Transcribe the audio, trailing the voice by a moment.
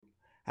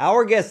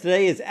Our guest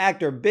today is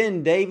actor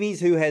Ben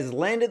Davies, who has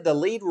landed the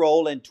lead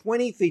role in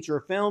 20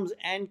 feature films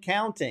and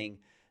counting.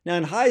 Now,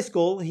 in high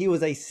school, he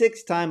was a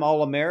six-time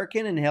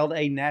All-American and held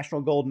a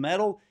national gold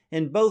medal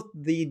in both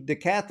the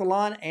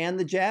Decathlon and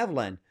the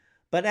Javelin.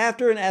 But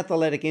after an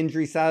athletic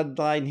injury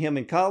sidelined him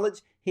in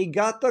college, he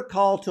got the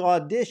call to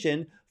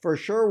audition for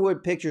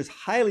Sherwood Pictures'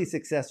 highly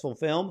successful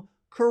film,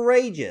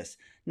 Courageous.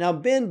 Now,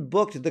 Ben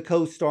booked the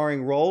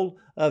co-starring role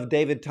of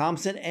David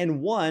Thomson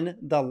and won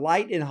the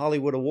Light in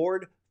Hollywood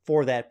Award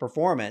for that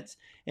performance.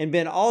 And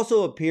Ben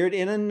also appeared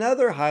in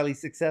another highly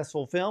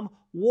successful film,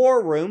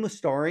 War Room,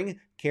 starring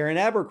Karen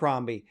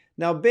Abercrombie.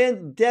 Now,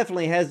 Ben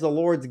definitely has the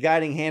Lord's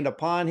guiding hand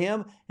upon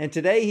him, and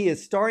today he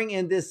is starring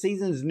in this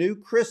season's new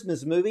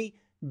Christmas movie,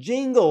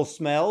 Jingle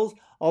Smells,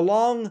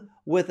 along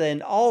with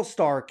an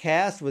all-star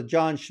cast with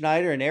John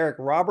Schneider and Eric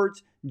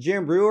Roberts,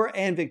 Jim Breuer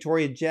and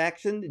Victoria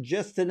Jackson,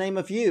 just to name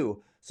a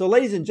few. So,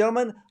 ladies and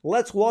gentlemen,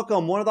 let's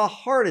welcome one of the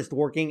hardest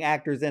working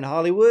actors in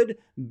Hollywood,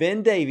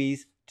 Ben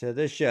Davies, to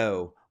the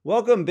show.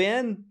 Welcome,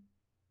 Ben.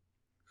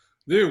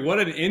 Dude, what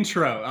an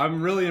intro.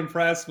 I'm really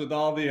impressed with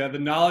all the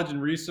knowledge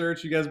and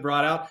research you guys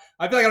brought out.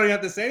 I feel like I don't even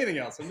have to say anything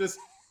else.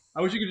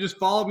 I wish you could just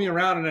follow me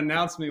around and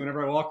announce me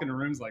whenever I walk into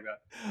rooms like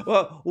that.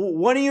 Well,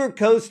 one of your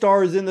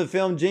co-stars in the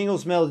film Jingle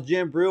Smells,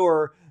 Jim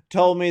Breuer,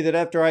 told me that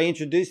after I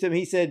introduced him,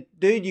 he said,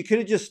 dude, you could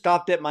have just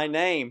stopped at my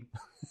name.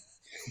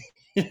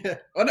 Yeah.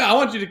 Well, no, I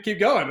want you to keep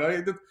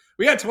going.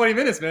 We got 20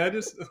 minutes, man.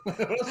 What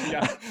else you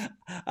got?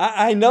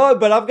 I know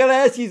it, but I've got to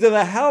ask you,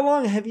 how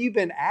long have you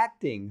been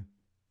acting?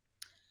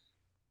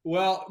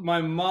 Well,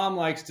 my mom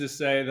likes to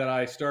say that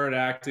I started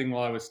acting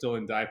while I was still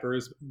in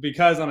diapers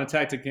because on a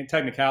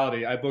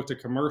technicality, I booked a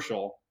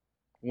commercial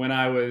when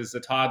I was a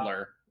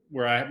toddler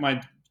where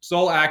my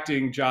sole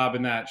acting job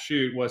in that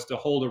shoot was to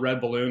hold a red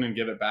balloon and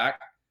give it back.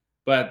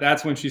 But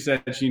that's when she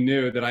said she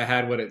knew that I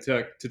had what it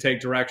took to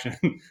take direction.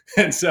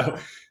 And so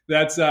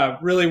that's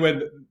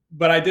really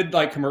but I did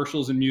like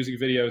commercials and music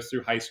videos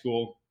through high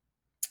school.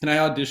 And I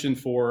auditioned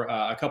for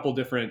a couple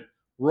different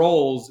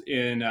roles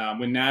in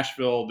when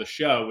Nashville, the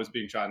show was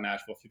being shot in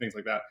Nashville, a few things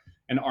like that,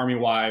 and Army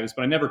Wives,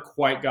 but I never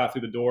quite got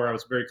through the door. I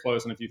was very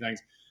close on a few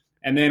things.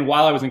 And then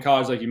while I was in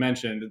college, like you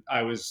mentioned,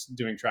 I was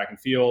doing track and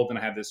field and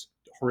I had this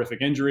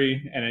horrific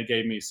injury and it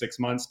gave me 6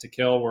 months to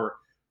kill where,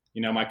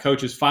 my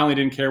coaches finally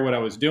didn't care what I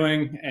was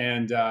doing.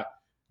 And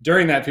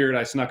during that period,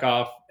 I snuck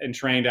off and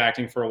trained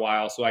acting for a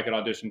while so I could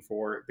audition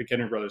for the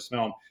Kidner Brothers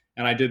film.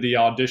 And I did the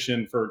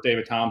audition for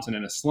David Thomson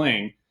in a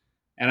sling.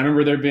 And I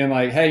remember there being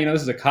like, hey,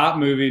 this is a cop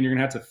movie and you're going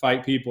to have to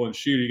fight people and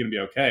shoot. Are you going to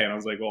be okay? And I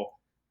was like, well,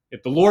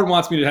 if the Lord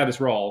wants me to have this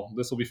role,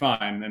 this will be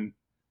fine. And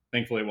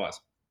thankfully it was.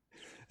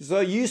 So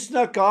you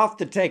snuck off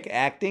to take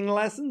acting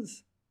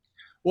lessons?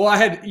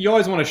 Well, you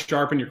always want to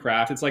sharpen your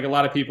craft. It's like a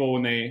lot of people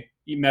when they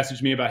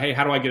message me about, hey,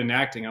 how do I get into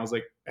acting? I was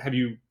like, have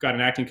you got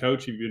an acting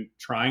coach? Have you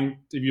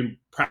been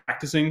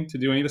practicing to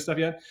do any of this stuff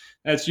yet?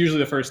 That's usually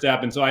the first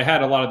step. And so I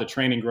had a lot of the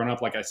training growing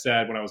up, like I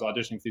said, when I was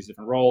auditioning for these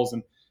different roles.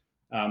 And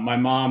my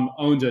mom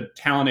owned a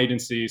talent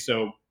agency.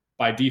 So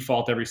by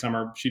default, every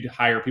summer, she'd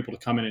hire people to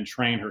come in and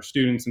train her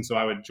students. And so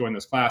I would join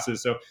those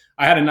classes. So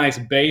I had a nice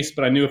base,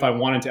 but I knew if I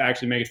wanted to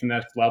actually make it to the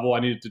next level, I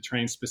needed to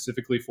train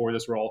specifically for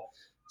this role.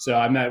 So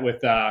I met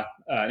with an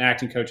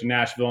acting coach in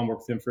Nashville and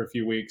worked with him for a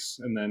few weeks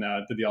and then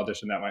did the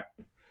audition that way.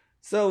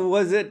 So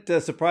was it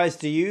a surprise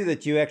to you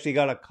that you actually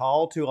got a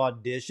call to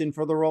audition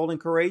for the role in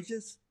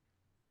Courageous?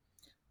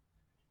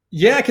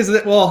 Yeah, because,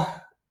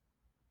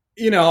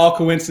 all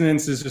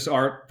coincidence is just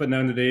art, but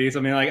none of these. I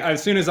mean, like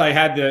as soon as I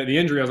had the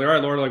injury, I was like, all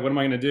right, Lord, like, what am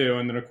I going to do?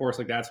 And then of course,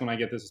 like that's when I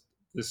get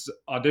this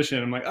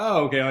audition. I'm like,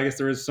 oh, okay, I guess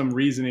there is some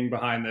reasoning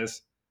behind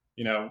this,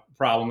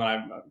 problem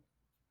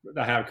that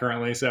I have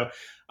currently. So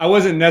I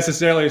wasn't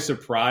necessarily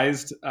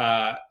surprised.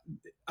 I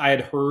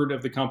had heard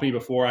of the company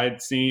before. I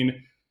had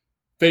seen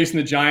Facing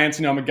the Giants.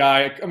 I'm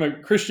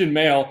a Christian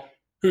male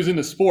who's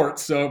into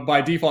sports. So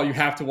by default, you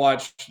have to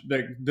watch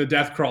the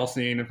death crawl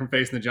scene from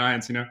Facing the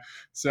Giants,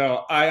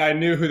 So I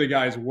knew who the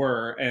guys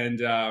were.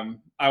 And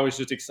I was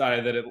just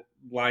excited that it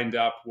lined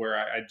up where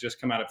I'd just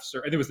come out of,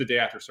 I think it was the day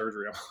after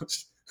surgery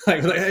almost.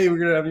 like, hey, we're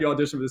going to have you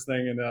audition for this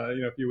thing in,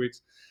 a few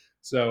weeks.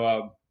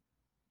 So,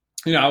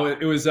 I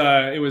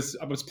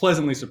was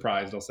pleasantly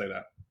surprised. I'll say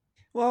that.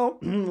 Well,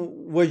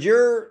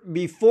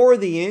 before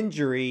the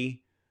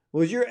injury,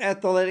 was your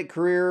athletic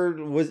career,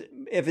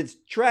 if it's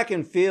track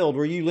and field,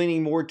 were you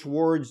leaning more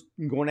towards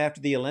going after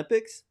the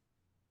Olympics?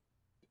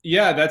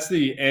 Yeah, that's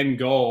the end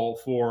goal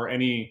for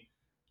any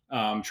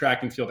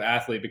track and field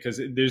athlete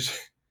because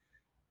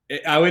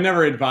I would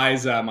never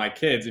advise my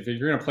kids, if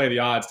you're going to play the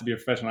odds to be a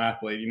professional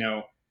athlete,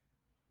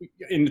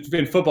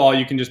 in football,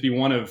 you can just be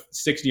one of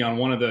 60 on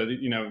one of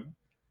the,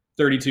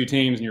 32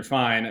 teams and you're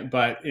fine.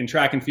 But in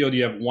track and field,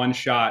 you have one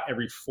shot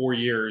every 4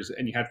 years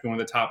and you have to be one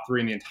of the top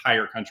 3 in the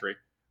entire country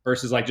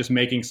versus like just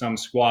making some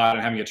squad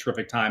and having a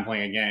terrific time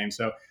playing a game.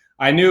 So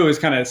I knew it was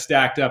kind of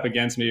stacked up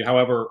against me.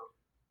 However,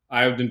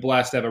 I've been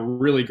blessed to have a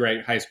really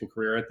great high school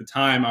career. At the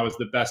time, I was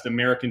the best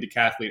American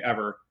decathlete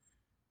ever,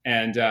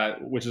 and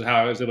which is how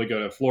I was able to go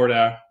to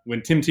Florida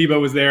when Tim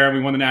Tebow was there and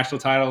we won the national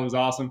title. It was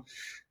awesome.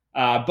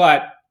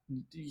 But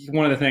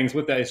one of the things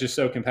with that is just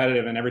so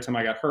competitive. And every time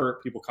I got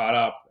hurt, people caught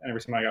up. And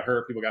every time I got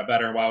hurt, people got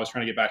better. While I was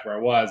trying to get back to where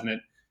I was. And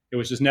it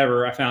was just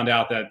never, I found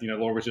out that, the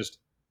Lord was just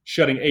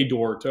shutting a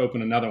door to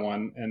open another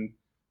one. And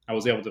I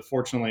was able to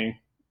fortunately,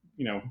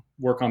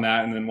 work on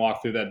that and then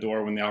walk through that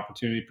door when the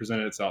opportunity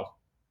presented itself.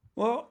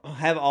 Well,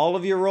 have all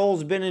of your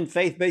roles been in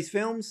faith-based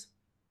films?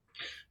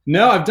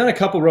 No, I've done a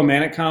couple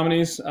romantic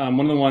comedies. One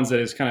of the ones that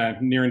is kind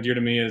of near and dear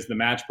to me is The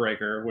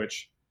Matchbreaker,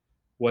 which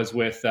was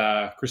with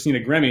Christina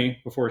Grimmie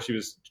before she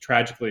was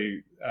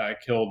tragically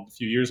killed a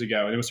few years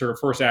ago. And it was her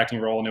first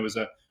acting role, and it was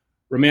a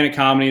romantic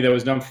comedy that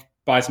was done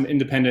by some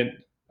independent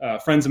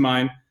friends of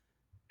mine,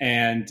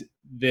 and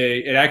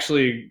it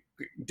actually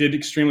did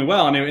extremely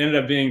well, and it ended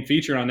up being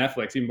featured on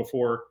Netflix even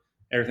before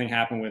everything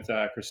happened with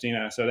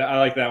Christina. So I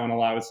like that one a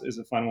lot. It's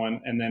a fun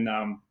one. And then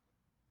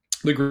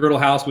The Girdle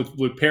House with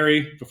Luke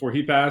Perry before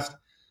he passed.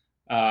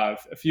 A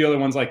few other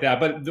ones like that.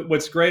 But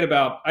what's great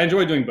I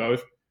enjoy doing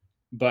both.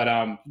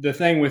 But the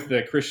thing with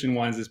the Christian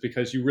ones is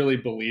because you really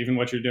believe in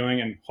what you're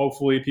doing, and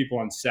hopefully people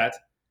on set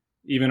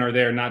even are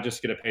there not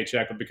just to get a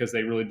paycheck, but because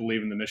they really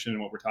believe in the mission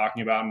and what we're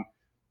talking about.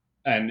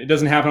 And it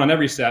doesn't happen on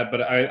every set,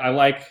 but I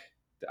like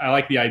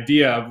the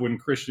idea of when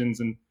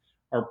Christians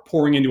are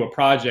pouring into a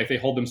project, they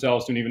hold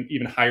themselves to an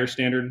even higher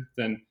standard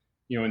than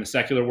in the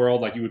secular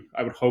world. Like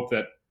I would hope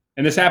that,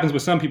 and this happens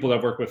with some people that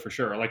I've worked with for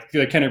sure. Like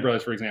the Kennedy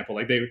brothers, for example.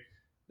 Like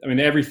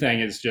everything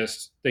is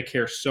just, they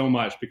care so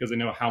much because they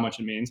know how much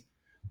it means.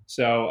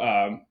 So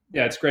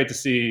yeah, it's great to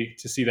see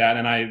that,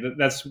 and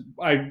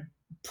I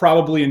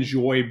probably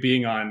enjoy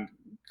being on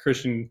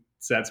Christian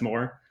sets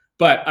more,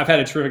 but I've had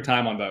a terrific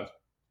time on both.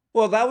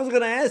 Well, that was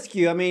going to ask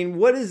you. I mean,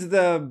 what is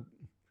the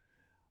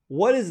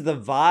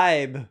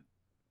vibe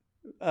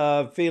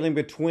feeling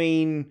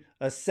between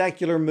a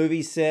secular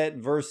movie set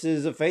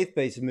versus a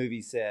faith-based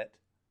movie set?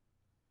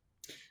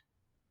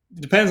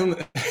 Depends on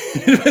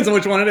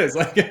which one it is.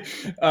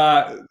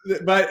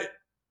 But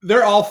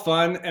they're all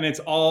fun, and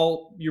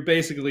you're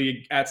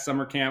basically at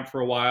summer camp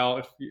for a while.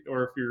 If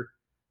you're,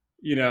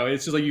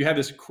 it's just like you have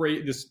this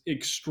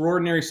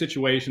extraordinary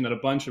situation that a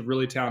bunch of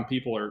really talented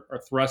people are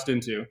thrust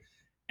into.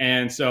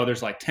 And so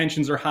there's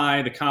tensions are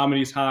high, the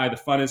comedy's high, the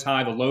fun is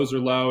high, the lows are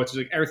low. It's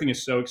just everything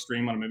is so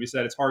extreme on a movie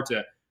set. It's hard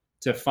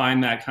to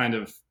find that kind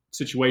of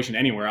situation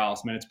anywhere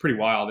else. I mean, it's pretty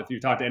wild. If you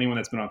talk to anyone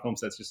that's been on film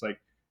sets, just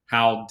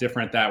how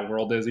different that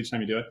world is each time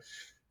you do it.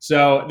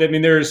 So, I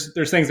mean, there's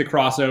things that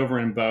cross over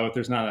in both.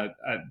 There's not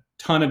a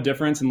ton of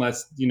difference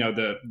unless,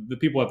 the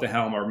people at the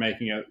helm are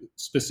making a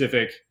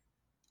specific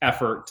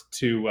effort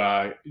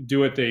to do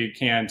what they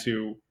can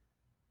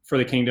for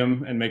the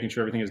kingdom and making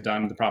sure everything is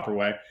done the proper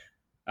way.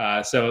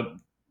 So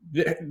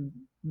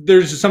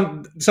there's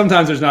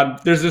sometimes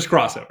there's this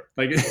crossover,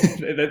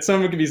 that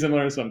some can be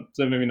similar, some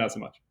maybe not so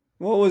much.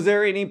 Well, was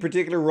there any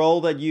particular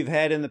role that you've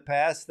had in the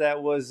past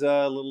that was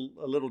a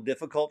little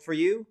difficult for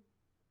you?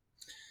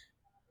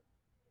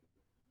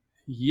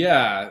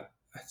 Yeah,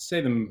 I'd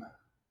say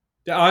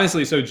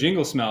honestly. So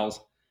Jingle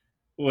Smells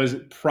was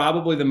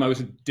probably the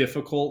most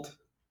difficult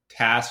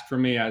task for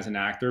me as an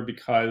actor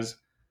because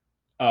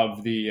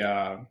of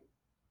the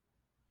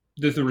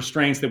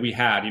restraints that we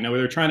had. We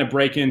were trying to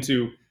break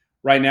into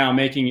right now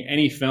making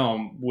any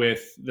film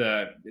with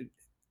the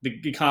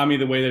economy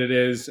the way that it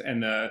is,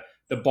 and the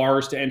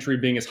bars to entry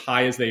being as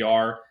high as they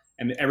are,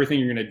 and everything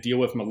you're going to deal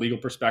with from a legal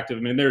perspective.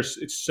 I mean,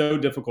 it's so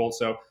difficult.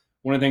 So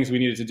one of the things we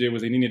needed to do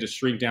was we needed to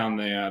shrink down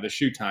the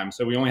shoot time.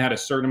 So we only had a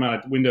certain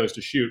amount of windows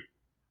to shoot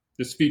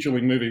this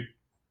feature-length movie.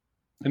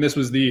 And this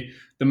was the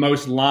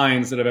most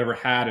lines that I've ever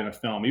had in a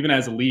film. Even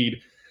as a lead,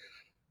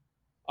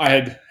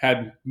 I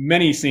had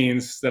many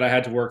scenes that I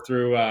had to work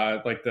through,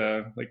 like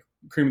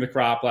Cream of the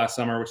Crop last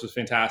summer, which was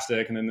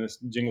fantastic. And then this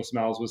Jingle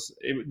Smells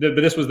but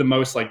this was the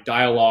most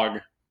dialogue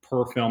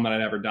per film that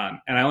I'd ever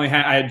done. And we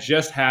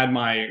just had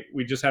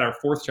our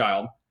fourth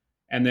child.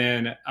 And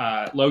then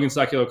Logan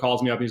Succulo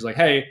calls me up and he's like,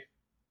 "Hey,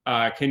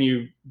 can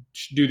you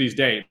do these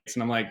dates?"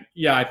 And I'm like,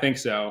 "Yeah, I think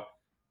so."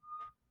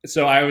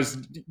 So I was,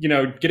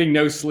 getting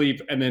no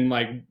sleep and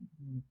then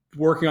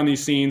working on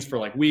these scenes for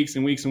weeks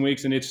and weeks and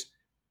weeks. And it's,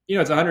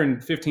 it's a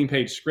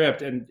 115-page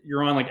script and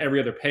you're on every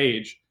other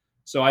page.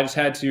 So I just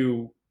had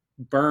to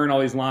burn all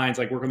these lines,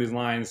 work on these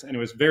lines. And it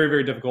was very,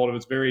 very difficult. It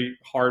was very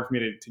hard for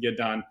me to get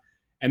done.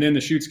 And then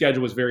the shoot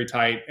schedule was very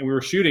tight. And we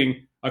were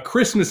shooting a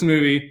Christmas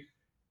movie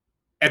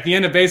at the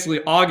end of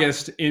basically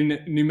August in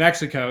New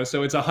Mexico.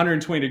 So it's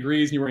 120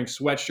 degrees and you're wearing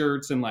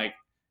sweatshirts and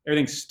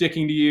everything's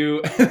sticking to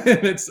you.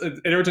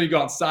 And every time you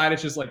go outside,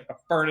 it's just like a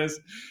furnace.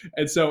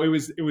 And so it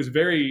was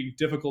very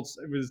difficult.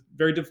 It was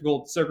very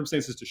difficult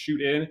circumstances to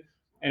shoot in.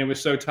 And it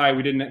was so tight.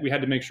 We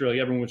had to make sure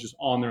everyone was just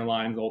on their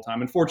lines the whole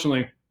time.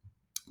 Unfortunately,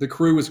 the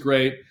crew was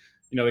great.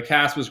 The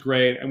cast was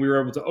great. And we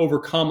were able to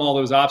overcome all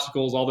those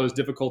obstacles, all those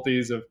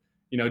difficulties of,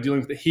 dealing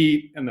with the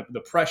heat and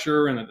the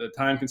pressure and the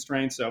time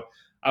constraints. So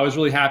I was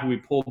really happy we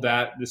pulled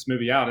this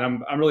movie out,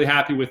 and I'm really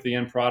happy with the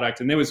end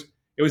product. And it was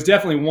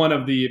definitely one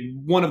of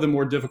the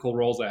more difficult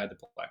roles I had to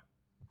play.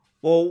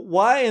 Well,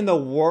 why in the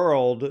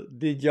world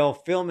did y'all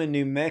film in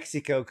New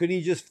Mexico? Couldn't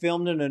you just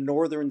film in a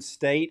northern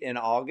state in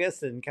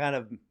August and kind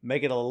of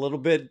make it a little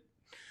bit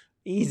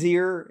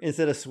easier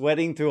instead of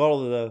sweating through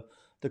all of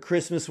the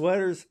Christmas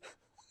sweaters?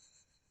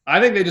 I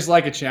think they just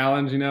like a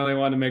challenge. They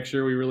wanted to make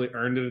sure we really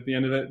earned it at the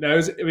end of it.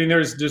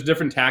 There's just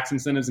different tax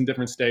incentives in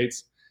different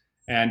states,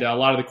 and a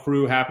lot of the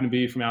crew happened to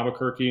be from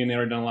Albuquerque, and they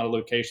already done a lot of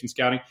location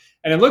scouting,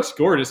 and it looks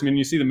gorgeous. I mean,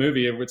 you see the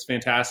movie; it's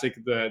fantastic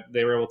that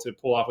they were able to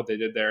pull off what they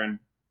did there, and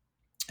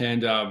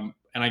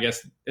I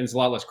guess it's a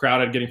lot less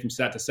crowded getting from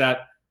set to set.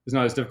 It's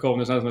not as difficult, and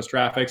there's not as much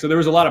traffic. So there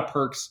was a lot of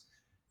perks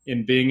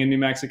in being in New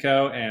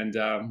Mexico, and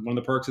one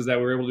of the perks is that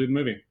we were able to do the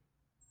movie.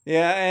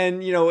 Yeah,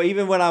 and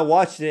even when I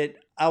watched it,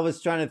 I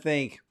was trying to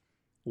think,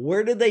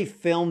 where did they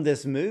film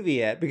this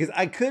movie at? Because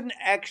I couldn't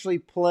actually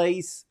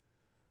place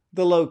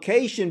the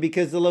location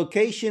because the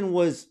location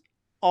was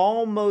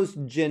almost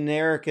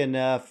generic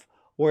enough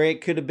where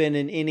it could have been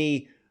in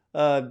any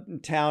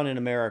town in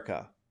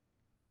America.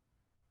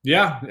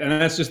 Yeah, and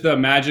that's just the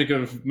magic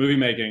of movie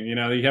making. You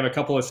have a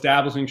couple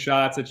establishing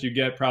shots that you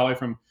get probably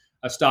from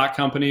a stock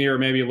company, or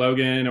maybe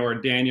Logan or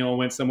Daniel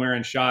went somewhere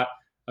and shot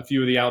a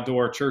few of the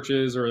outdoor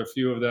churches or a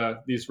few of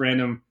these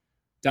random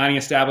dining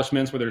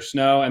establishments where there's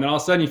snow, and then all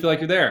of a sudden you feel like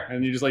you're there,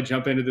 and you just like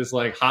jump into this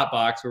like hot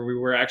box where we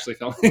were actually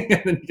filming,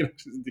 and then you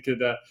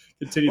could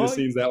continue the Well,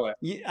 scenes that way.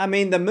 I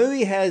mean, the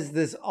movie has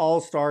this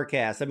all-star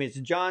cast. I mean, it's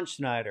John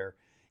Schneider,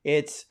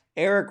 it's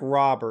Eric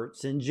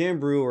Roberts and Jim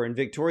Breuer and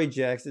Victoria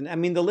Jackson. I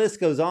mean, the list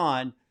goes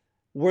on.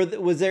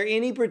 Was there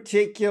any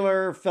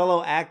particular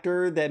fellow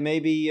actor that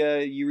maybe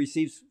you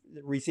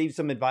received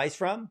some advice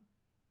from?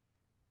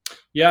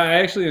 Yeah, I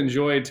actually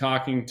enjoyed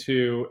talking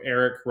to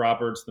Eric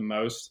Roberts the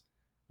most,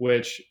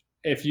 which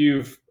if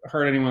you've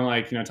heard anyone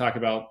talk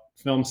about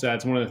film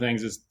sets, one of the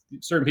things is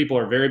certain people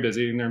are very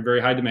busy and they're in very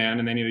high demand,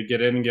 and they need to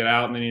get in and get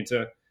out, and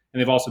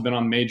they've also been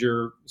on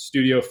major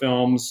studio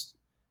films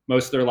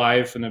most of their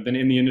life and have been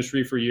in the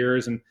industry for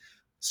years. And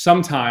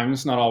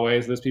sometimes, not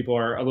always, those people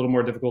are a little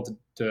more difficult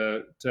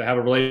to have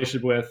a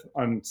relationship with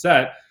on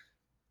set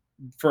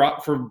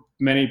for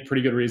many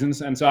pretty good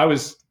reasons. And so I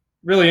was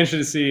really interested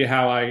to see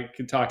how I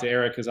could talk to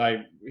Eric, because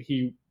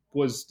he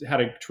had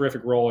a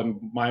terrific role in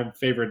my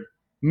favorite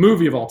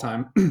movie of all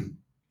time.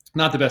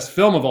 Not the best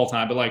film of all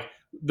time, but like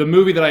the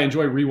movie that I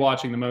enjoy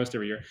rewatching the most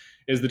every year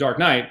is The Dark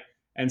Knight.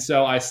 And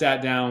so I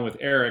sat down with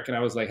Eric and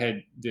I was like,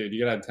 "Hey, dude,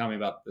 you gotta tell me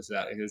about this.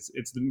 That it's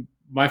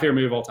my favorite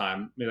movie of all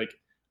time. I mean, like,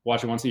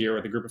 watch it once a year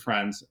with a group of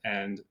friends,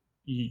 and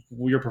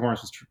your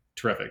performance was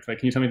terrific. Like,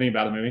 can you tell me anything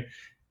about the movie?"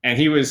 And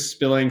he was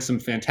spilling some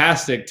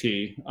fantastic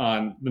tea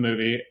on the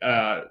movie,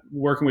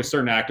 working with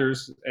certain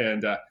actors.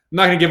 And I'm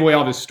not going to give away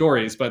all of his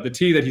stories, but the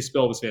tea that he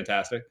spilled was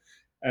fantastic.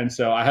 And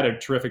so I had a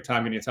terrific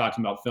time getting to talk to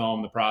him about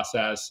film, the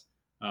process,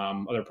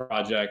 other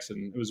projects,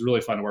 and it was really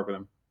fun to work with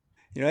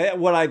him.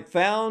 What I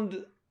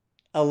found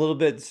a little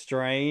bit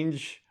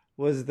strange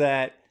was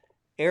that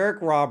Eric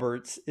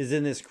Roberts is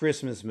in this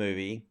Christmas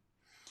movie,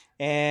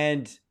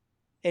 and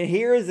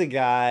here is a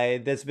guy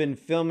that's been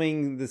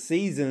filming the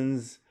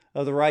seasons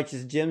of The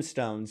Righteous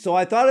Gemstones. So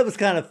I thought it was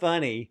kind of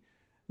funny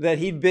that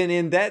he'd been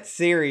in that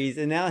series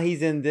and now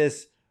he's in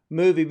this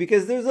movie,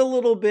 because there's a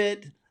little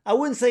bit, I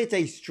wouldn't say it's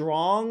a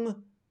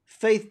strong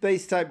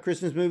faith-based type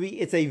Christmas movie.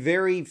 It's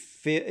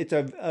it's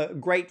a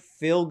great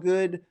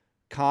feel-good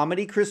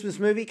comedy Christmas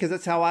movie, because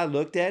that's how I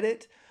looked at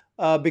it,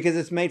 because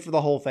it's made for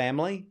the whole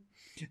family.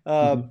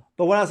 But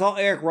when I saw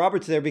Eric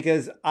Roberts there,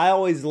 because I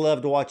always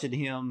loved watching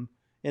him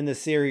in the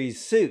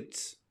series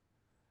Suits.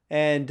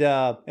 And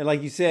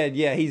like you said,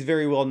 yeah, he's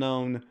very well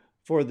known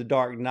for The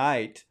Dark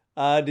Knight.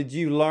 Did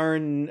you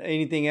learn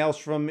anything else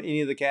from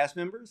any of the cast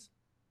members?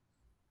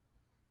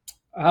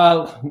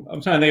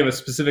 I'm trying to think of a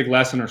specific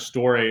lesson or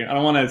story. I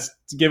don't want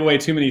to give away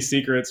too many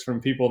secrets from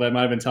people that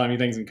might have been telling me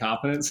things in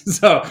confidence.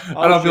 So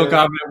I don't feel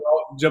confident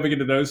jumping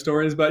into those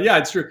stories. But yeah,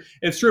 it's true.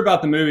 It's true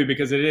about the movie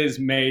because it is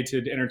made to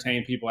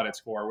entertain people at its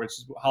core, which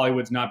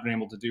Hollywood's not been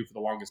able to do for the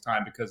longest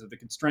time because of the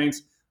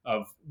constraints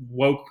of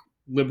woke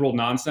liberal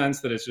nonsense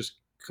that is just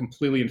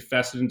completely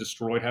infested and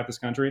destroyed half this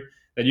country,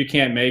 that you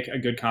can't make a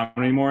good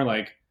comedy anymore.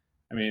 Like,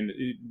 I mean,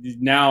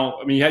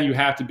 you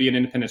have to be an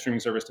independent streaming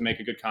service to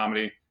make a good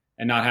comedy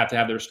and not have to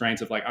have the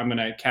restraints of like, I'm going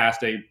to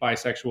cast a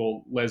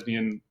bisexual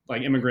lesbian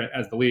like immigrant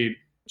as the lead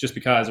just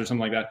because, or something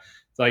like that.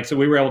 It's like, so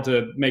we were able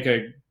to make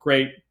a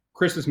great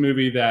Christmas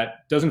movie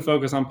that doesn't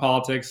focus on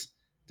politics,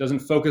 doesn't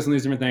focus on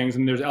these different things,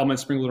 and there's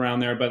elements sprinkled around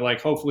there, but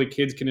like hopefully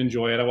kids can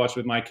enjoy it. I watched it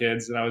with my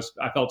kids, and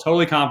I felt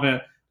totally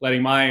confident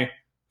letting my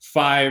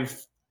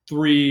 5,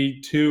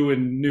 3, 2,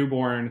 and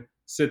newborn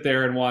sit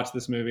there and watch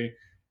this movie.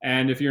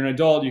 And if you're an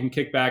adult, you can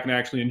kick back and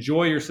actually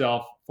enjoy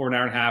yourself for an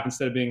hour and a half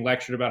instead of being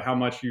lectured about how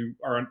much you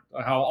are,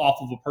 how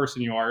awful of a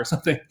person you are or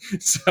something.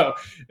 So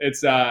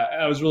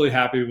I was really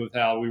happy with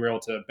how we were able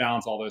to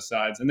balance all those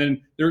sides. And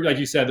then there, like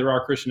you said, there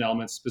are Christian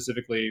elements.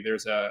 Specifically,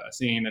 there's a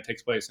scene that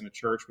takes place in a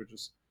church, which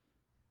is,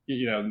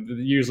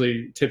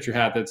 usually tips your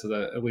hat. That's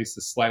at least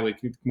a slightly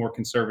more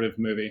conservative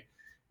movie.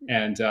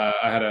 And I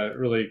had a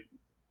really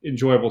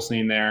enjoyable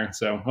scene there.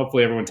 So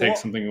hopefully everyone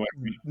takes something away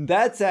from it.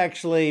 That's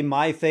actually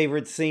my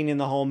favorite scene in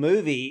the whole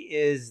movie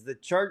is the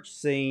church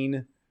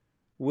scene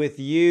with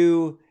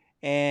you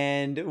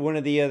and one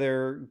of the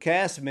other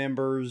cast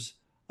members.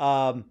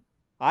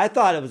 I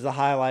thought it was the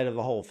highlight of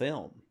the whole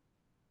film.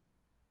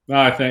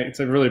 I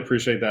really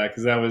appreciate that,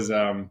 because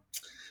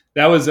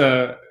that was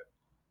a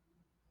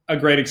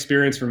great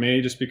experience for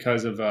me, just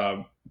because of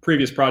a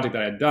previous project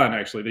that I had done.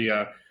 Actually,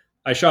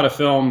 I shot a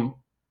film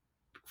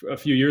a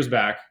few years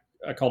back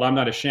called "I'm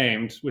Not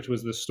Ashamed," which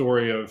was the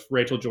story of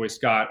Rachel Joy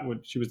Scott.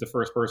 She was the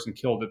first person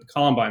killed at the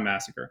Columbine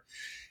massacre.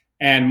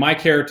 And my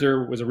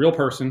character was a real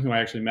person who I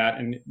actually met.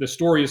 And the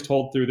story is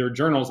told through their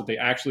journals that they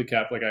actually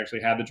kept. Like, I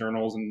actually had the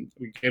journals, and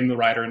we gave them the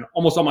writer. And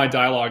almost all my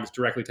dialogue is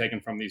directly taken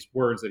from these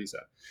words that he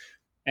said.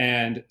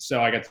 And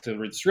so I got to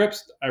read the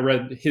scripts. I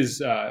read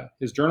his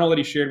journal that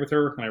he shared with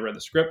her, and I read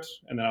the script.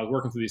 And then I was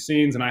working through these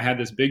scenes, and I had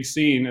this big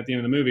scene at the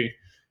end of the movie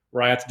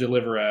where I had to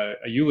deliver a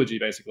eulogy,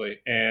 basically.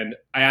 And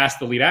I asked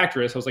the lead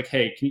actress, I was like,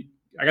 hey,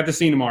 I got the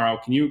scene tomorrow.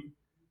 Can you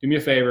do me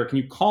a favor? Can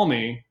you call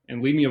me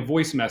and leave me a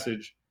voice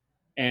message?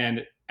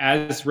 And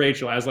as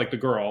Rachel, as like the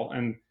girl,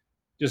 and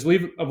just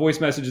leave a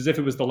voice message as if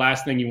it was the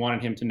last thing you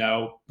wanted him to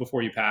know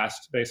before you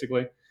passed,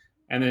 basically.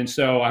 And then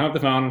so I hung up the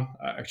phone.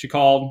 She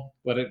called,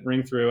 let it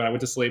ring through, and I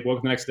went to sleep, woke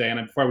up the next day.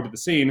 And before I went to the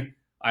scene,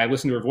 I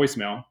listened to her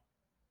voicemail,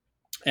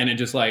 and it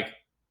just like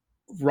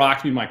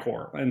rocked me to my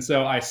core. And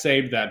so I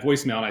saved that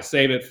voicemail, and I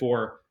save it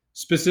for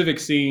specific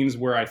scenes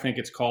where I think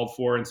it's called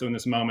for. And so in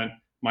this moment,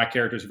 my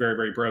character is very,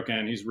 very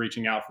broken. He's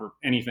reaching out for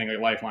anything, like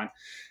a lifeline.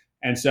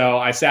 And so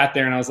I sat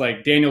there and I was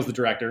like, Daniel's the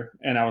director.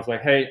 And I was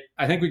like, hey,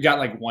 I think we got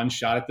like one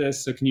shot at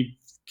this. So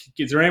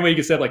is there any way you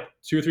could set like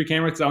 2 or 3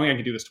 cameras? Because I don't think I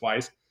can do this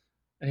twice.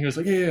 And he was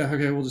like, yeah,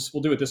 okay, we'll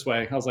do it this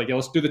way. I was like, yeah,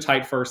 let's do the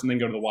tight first and then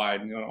go to the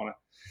wide. And,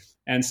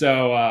 and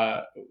so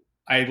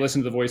I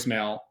listened to the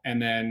voicemail and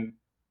then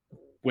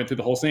went through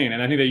the whole scene.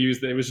 And I think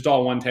it was just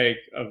all one take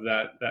of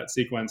that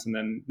sequence. And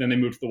then they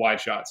moved to the wide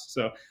shots.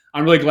 So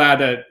I'm really glad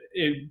that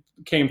it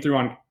came through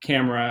on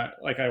camera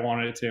like I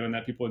wanted it to, and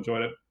that people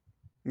enjoyed it.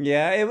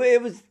 Yeah,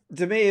 it was,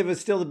 to me, it was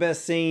still the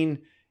best scene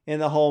in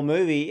the whole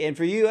movie. And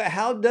for you,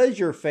 how does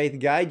your faith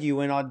guide you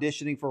when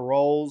auditioning for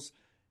roles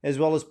as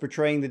well as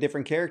portraying the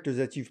different characters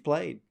that you've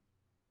played?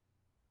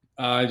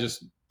 I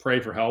just pray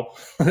for help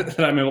that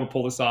I'm able to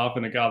pull this off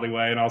in a godly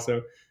way. And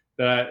also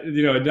that,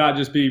 it'd not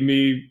just be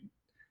me.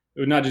 It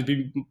would not just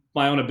be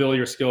my own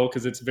ability or skill,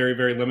 because it's very,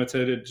 very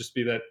limited. It'd just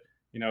be that,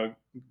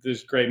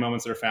 there's great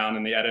moments that are found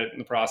in the edit and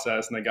the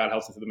process, and that God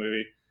helps us through the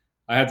movie.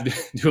 I had to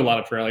do a lot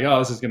of prayer, like, oh,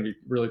 this is going to be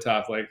really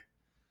tough. Like,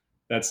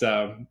 that's,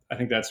 I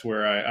think that's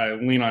where I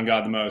lean on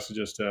God the most,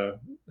 just to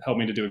help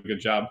me to do a good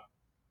job.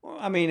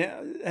 I mean,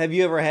 have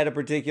you ever had a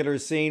particular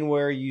scene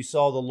where you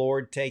saw the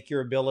Lord take your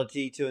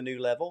ability to a new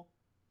level?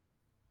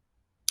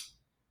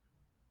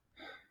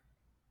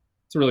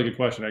 It's a really good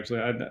question, actually.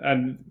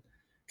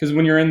 Because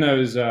when you're in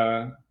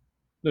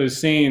those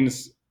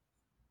scenes,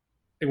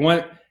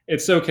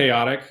 it's so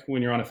chaotic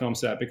when you're on a film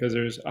set, because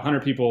there's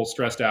 100 people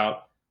stressed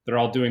out. They're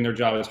all doing their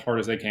job as hard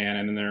as they can,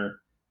 and then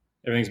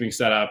everything's being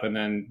set up, and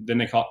then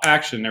they call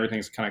action, and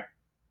everything's kind of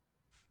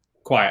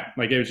quiet.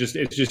 Like, it's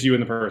just you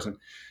and the person.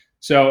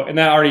 So, and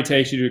that already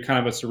takes you to kind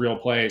of a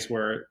surreal place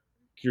where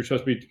you're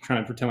supposed to be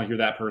trying to pretend like you're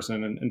that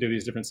person and do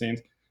these different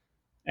scenes.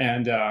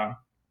 And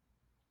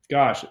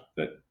gosh,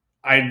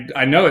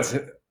 I know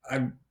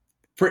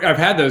I've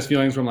had those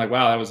feelings where I'm like,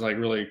 wow, that was like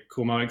really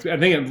cool moments. I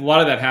think a lot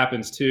of that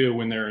happens too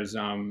when there's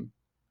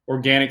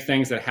organic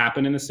things that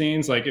happen in the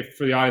scenes. Like, if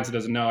for the audience that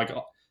doesn't know, like,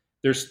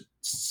 there's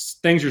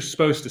things you're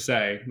supposed to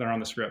say that are on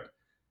the script,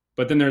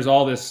 but then there's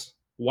all this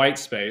white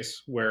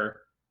space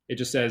where it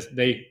just says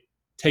they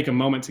take a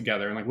moment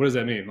together. And like, what does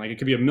that mean? Like, it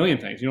could be a million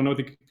things. You don't know what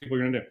the people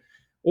are going to do.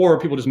 Or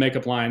people just make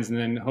up lines, and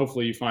then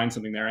hopefully you find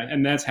something there.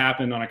 And that's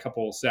happened on a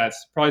couple of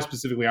sets, probably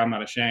specifically I'm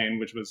Not Ashamed,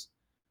 which was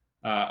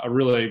a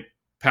really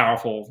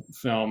powerful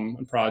film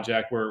and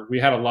project where we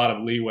had a lot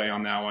of leeway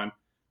on that one.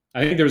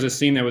 I think there was a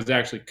scene that was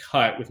actually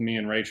cut with me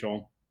and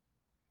Rachel,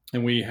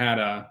 and we had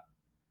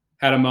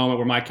a moment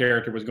where my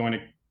character was going to,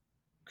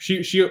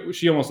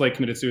 she almost like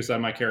committed suicide.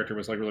 My character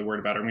was like really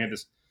worried about her. And we had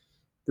this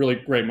really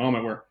great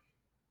moment where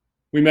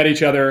we met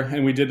each other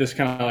and we did this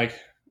kind of like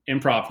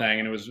improv thing,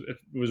 and it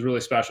was really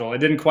special. It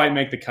didn't quite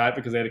make the cut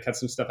because they had to cut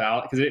some stuff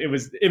out,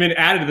 because it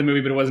added to the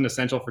movie, but it wasn't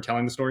essential for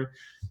telling the story.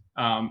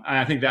 And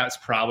I think that's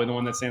probably the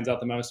one that stands out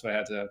the most. So I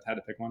had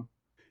to pick one.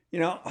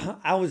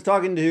 I was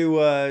talking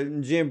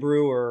to Jim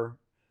Breuer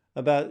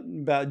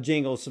about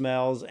Jingle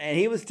Smells, and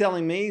he was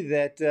telling me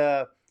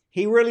that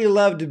he really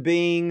loved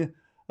being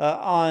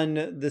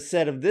on the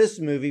set of this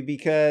movie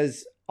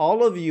because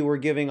all of you were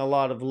giving a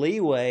lot of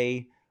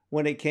leeway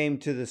when it came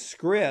to the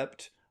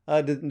script.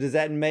 Does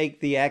that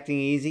make the acting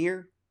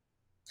easier?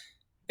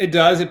 It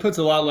does. It puts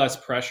a lot less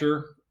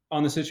pressure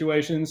on the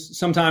situations.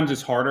 Sometimes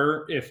it's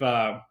harder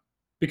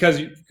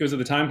because of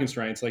the time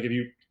constraints. Like,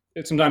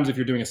 sometimes if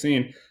you're doing a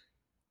scene,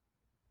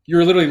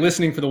 you're literally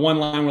listening for the one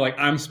line where like,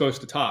 I'm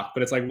supposed to talk,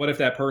 but it's like, what if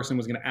that person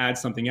was going to add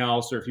something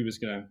else, or if he was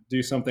going to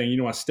do something, you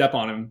don't want to step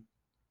on him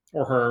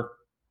or her.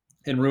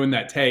 and ruin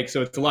that take.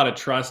 So it's a lot of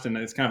trust, and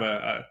it's kind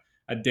of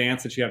a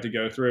dance that you have to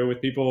go through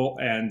with people.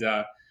 And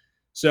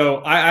so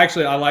I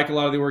like a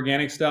lot of the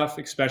organic stuff,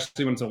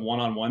 especially when it's a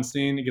one-on-one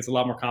scene. It gets a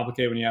lot more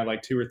complicated when you have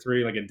like two or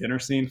three, like a dinner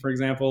scene, for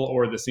example,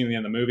 or the scene at the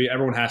end of the movie.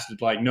 Everyone has to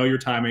like know your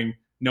timing,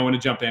 know when to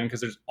jump in,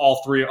 because there's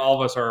all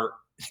of us are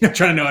trying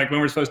to know like when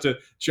we're supposed to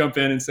jump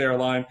in and say our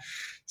line.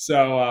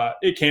 So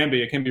it can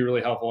be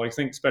really helpful. I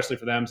think especially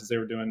for them, since they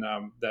were doing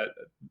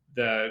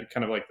the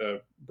kind of like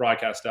the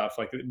broadcast stuff,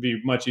 like it'd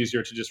be much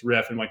easier to just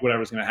riff and like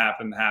whatever's going to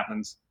happen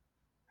happens.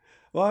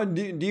 Well,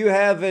 do you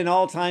have an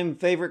all-time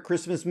favorite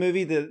Christmas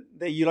movie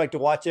that you like to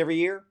watch every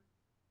year?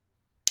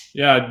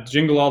 Yeah,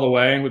 Jingle All the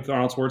Way with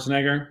Arnold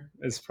Schwarzenegger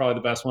is probably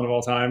the best one of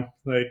all time,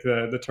 like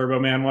the Turbo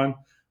Man one.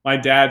 My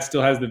dad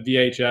still has the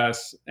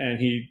VHS, and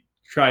he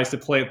tries to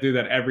play it through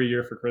that every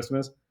year for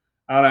Christmas.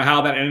 I don't know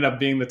how that ended up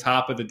being the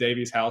top of the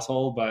Davies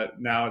household, but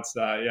now it's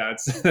actually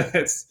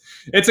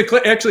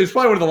it's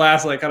probably one of the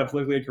last like kind of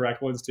politically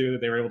correct ones too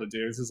that they were able to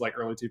do. This is like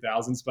early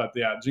 2000s, but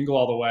yeah, Jingle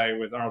All the Way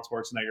with Arnold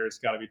Schwarzenegger has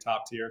got to be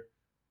top tier.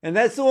 And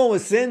that's the one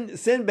with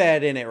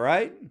Sinbad in it,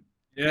 right?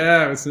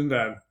 Yeah, it was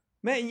Sinbad.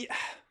 Man,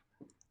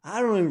 I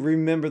don't even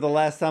remember the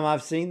last time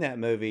I've seen that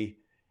movie.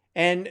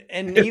 And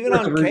even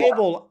on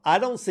cable, I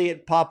don't see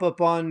it pop up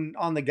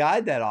on the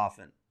guide that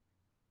often.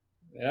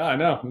 Yeah, I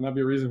know. There might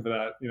be a reason for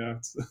that.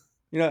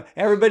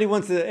 Everybody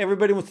wants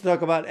to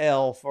talk about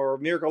Elf or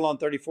Miracle on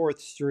 34th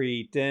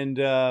Street, and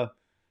I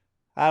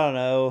don't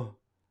know.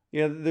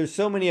 There's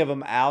so many of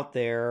them out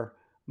there.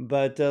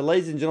 But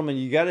ladies and gentlemen,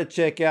 you got to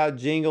check out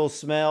Jingle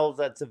Smells.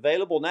 That's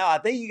available now. I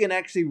think you can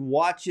actually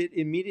watch it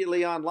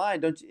immediately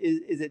online. Don't you?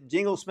 Is it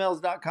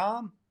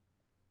jinglesmells.com?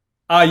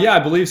 Yeah, I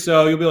believe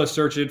so. You'll be able to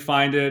search it,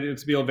 find it.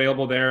 It's be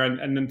available there,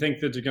 and then think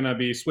that you're going to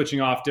be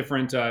switching off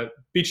different.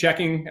 Be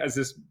checking as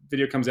this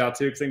video comes out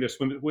too, because I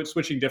think they're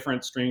switching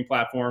different streaming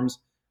platforms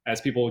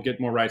as people get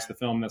more rights to the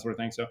film, that sort of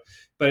thing. So,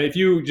 but if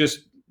you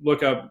just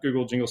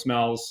Google Jingle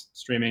Smells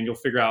streaming, you'll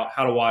figure out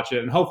how to watch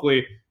it, and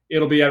hopefully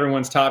it'll be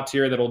everyone's top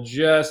tier. That'll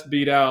just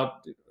beat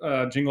out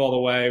Jingle All the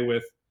Way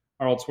with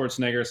Arnold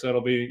Schwarzenegger. So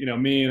it'll be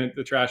me in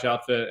the trash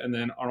outfit, and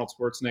then Arnold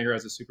Schwarzenegger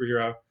as a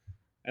superhero.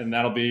 And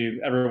that'll be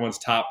everyone's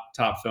top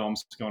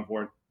films going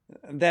forward.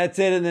 That's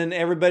it. And then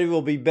everybody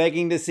will be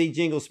begging to see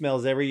Jingle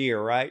Smells every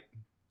year, right?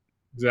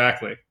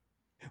 Exactly.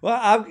 Well,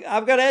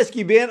 I've got to ask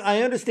you, Ben,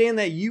 I understand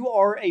that you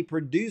are a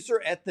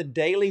producer at the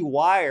Daily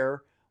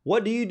Wire.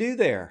 What do you do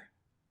there?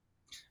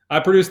 I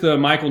produce the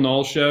Michael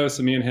Knowles show.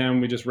 So me and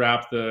him, we just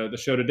wrapped the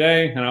show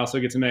today. And I also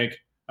get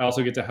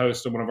to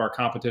host one of our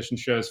competition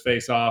shows,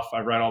 Face Off.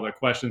 I write all the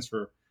questions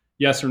for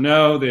Yes or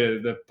No,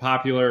 the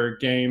popular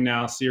game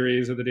now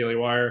series of the Daily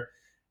Wire.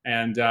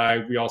 And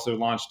we also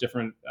launched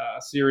different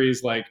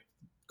series like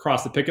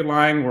Cross the Picket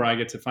Line, where I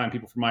get to find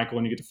people for Michael,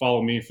 and you get to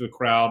follow me through the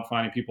crowd,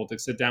 finding people to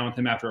sit down with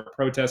him after a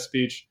protest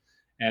speech.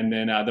 And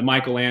then the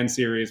Michael Ann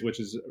series, which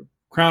is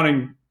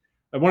crowning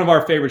one of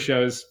our favorite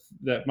shows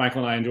that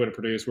Michael and I enjoy to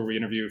produce, where we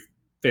interview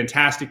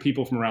fantastic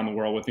people from around the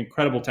world with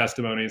incredible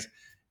testimonies.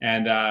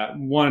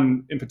 And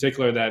one in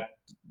particular that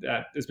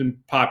has been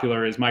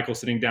popular is Michael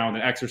sitting down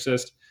with an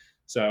exorcist.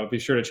 So be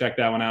sure to check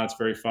that one out. It's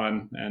very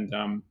fun.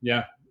 And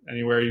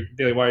anywhere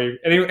Daily Wire,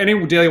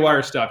 any Daily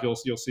Wire stuff,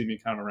 you'll see me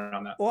kind of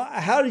around that. Well,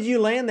 how did you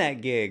land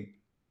that gig?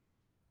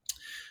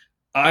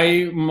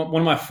 One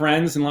of my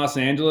friends in Los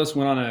Angeles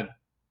went on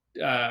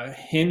a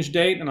Hinge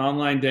date, an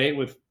online date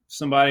with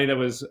somebody that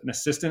was an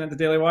assistant at the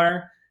Daily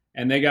Wire,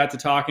 and they got to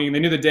talking. They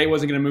knew the date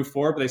wasn't going to move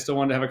forward, but they still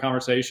wanted to have a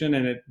conversation,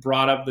 and it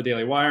brought up the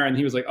Daily Wire. And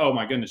he was like, "Oh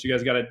my goodness, you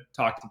guys got to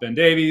talk to Ben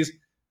Davies,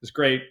 this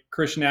great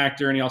Christian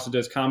actor, and he also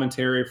does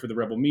commentary for the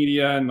Rebel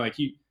Media, and like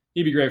he'd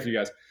be great for you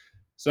guys."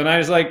 So then I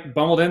just like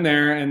bumbled in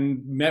there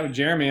and met with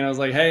Jeremy, and I was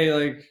like, "Hey,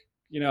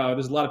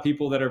 there's a lot of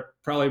people that are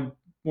probably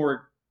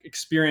more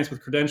experienced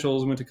with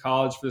credentials and went to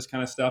college for this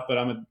kind of stuff, but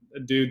I'm a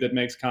dude that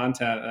makes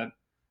content. And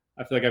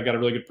I feel like I've got a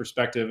really good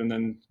perspective." And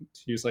then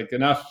he was like,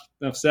 enough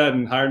said,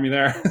 and hired me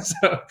there.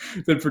 So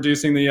I've been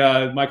producing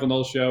the Michael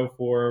Knowles show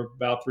for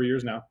about 3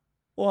 years now.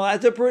 Well,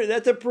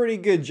 that's a pretty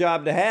good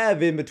job to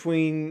have in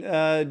between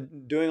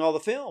doing all the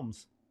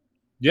films.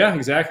 Yeah,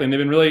 exactly. And they've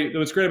been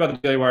what's great about the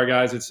Daily Wire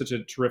guys, it's such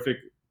a terrific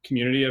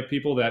community of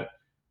people that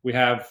we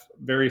have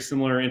very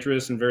similar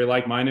interests and very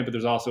like-minded, but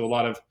there's also a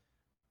lot of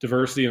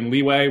diversity and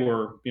leeway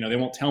where, they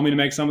won't tell me to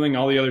make something.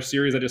 All the other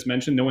series I just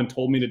mentioned, no one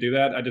told me to do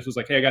that. I just was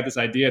like, "Hey, I got this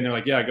idea." And they're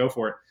like, "Yeah, go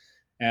for it."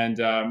 And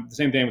the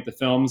same thing with the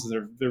films.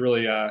 They're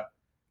really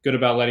good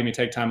about letting me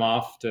take time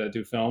off to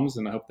do films.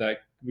 And I hope that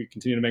we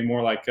continue to make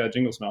more like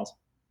Jingle Smells.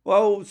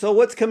 Well, so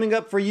what's coming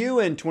up for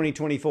you in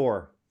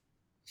 2024?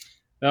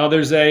 Now,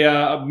 there's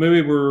a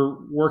movie we're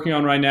working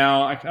on right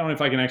now. I don't know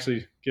if I can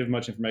actually give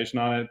much information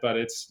on it, but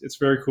it's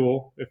very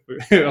cool.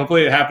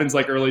 Hopefully it happens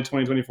like early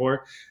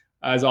 2024.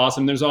 It's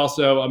awesome. There's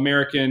also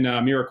American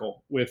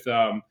Miracle with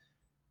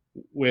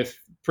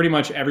pretty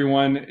much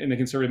everyone in the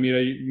conservative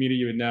media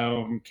you would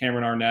know,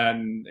 Cameron Arnett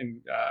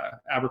and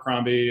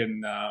Abercrombie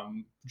and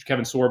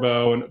Kevin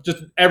Sorbo, and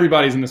just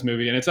everybody's in this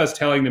movie. And it's us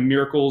telling the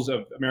miracles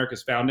of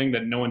America's founding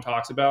that no one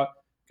talks about,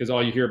 because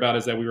all you hear about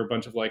is that we were a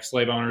bunch of like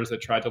slave owners that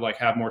tried to like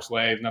have more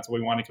slaves, and that's why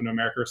we wanted to come to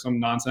America, or some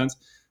nonsense.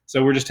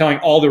 So we're just telling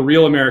all the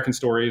real American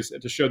stories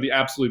to show the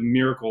absolute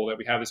miracle that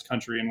we have this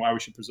country and why we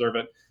should preserve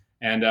it,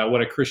 and what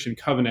a Christian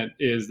covenant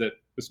is that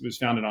was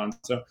founded on.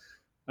 So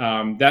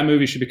that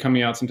movie should be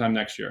coming out sometime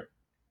next year.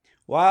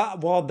 Wow.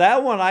 Well,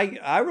 that one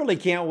I really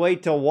can't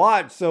wait to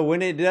watch. So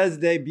when it does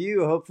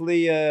debut,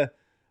 hopefully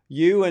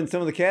you and some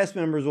of the cast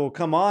members will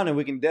come on and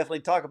we can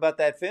definitely talk about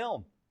that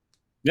film.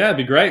 Yeah, it'd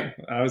be great.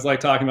 I always like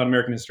talking about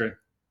American history.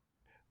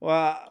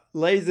 Well,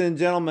 ladies and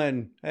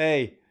gentlemen,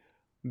 hey,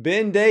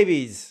 Ben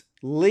Davies,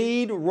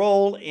 lead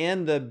role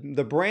in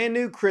the brand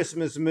new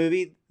Christmas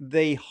movie,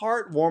 the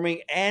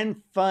heartwarming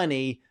and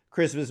funny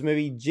Christmas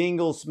movie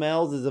Jingle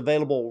Smells, is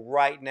available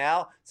right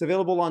now. It's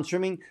available on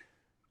streaming.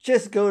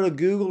 Just go to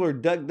Google or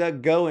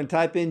DuckDuckGo and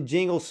type in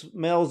Jingle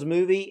Smells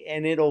movie,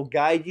 and it'll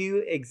guide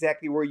you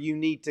exactly where you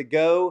need to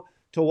go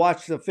to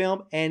watch the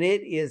film. And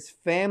it is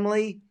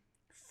family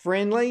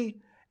friendly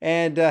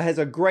and has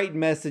a great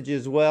message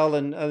as well.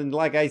 And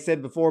like I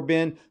said before,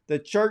 Ben, the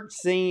church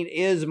scene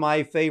is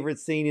my favorite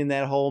scene in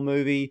that whole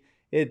movie.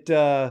 It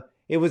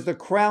was the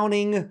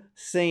crowning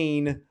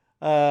scene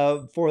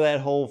for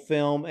that whole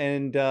film.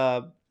 And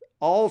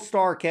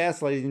all-star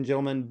cast, ladies and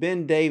gentlemen: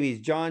 Ben Davies,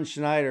 John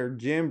Schneider,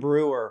 Jim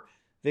Breuer,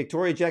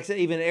 Victoria Jackson,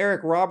 even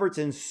Eric Roberts,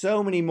 and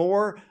so many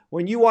more.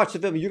 When you watch the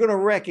film, you're going to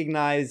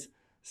recognize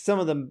some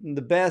of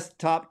the best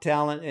top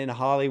talent in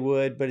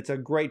Hollywood, but it's a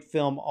great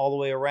film all the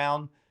way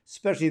around,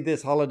 especially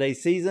this holiday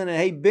season. And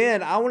hey,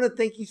 Ben, I want to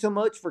thank you so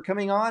much for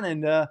coming on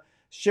and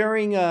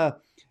sharing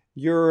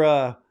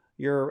your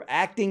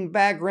acting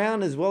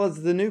background as well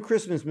as the new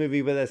Christmas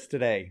movie with us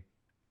today.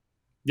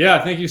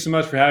 Yeah, thank you so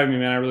much for having me,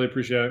 man. I really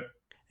appreciate it.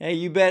 Hey,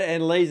 you bet.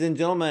 And ladies and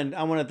gentlemen,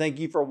 I want to thank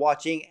you for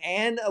watching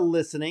and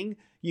listening.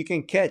 You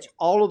can catch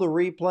all of the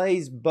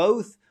replays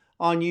both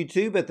on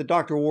YouTube at the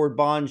Dr. Ward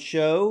Bond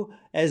Show,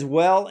 as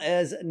well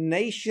as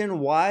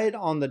nationwide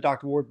on the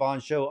Dr. Ward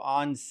Bond Show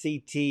on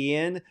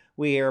CTN.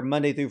 We air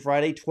Monday through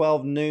Friday,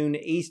 12 noon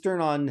Eastern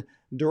on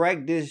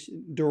Direct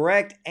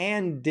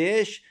and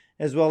Dish,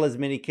 as well as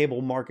many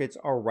cable markets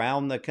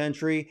around the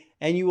country.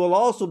 And you will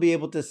also be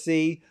able to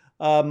see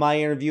my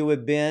interview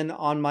with Ben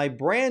on my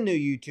brand new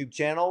YouTube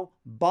channel,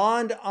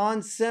 Bond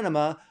on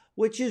Cinema,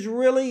 which is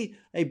really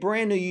a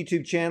brand new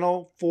YouTube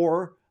channel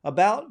for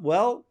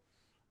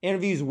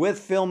interviews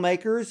with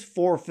filmmakers,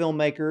 for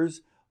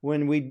filmmakers,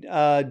 when we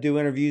do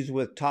interviews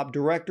with top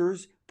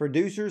directors,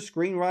 producers,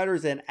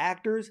 screenwriters, and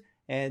actors,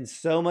 and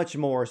so much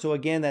more. So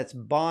again, that's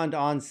Bond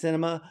on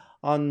Cinema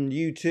on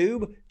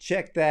YouTube.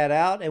 Check that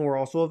out. And we're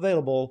also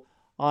available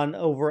on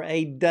over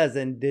a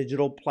dozen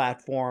digital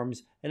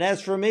platforms. And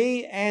as for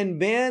me and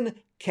Ben,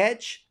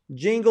 catch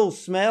Jingle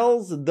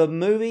Smells, the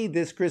movie,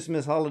 this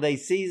Christmas holiday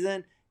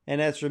season. And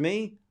as for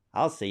me,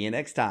 I'll see you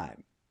next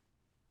time.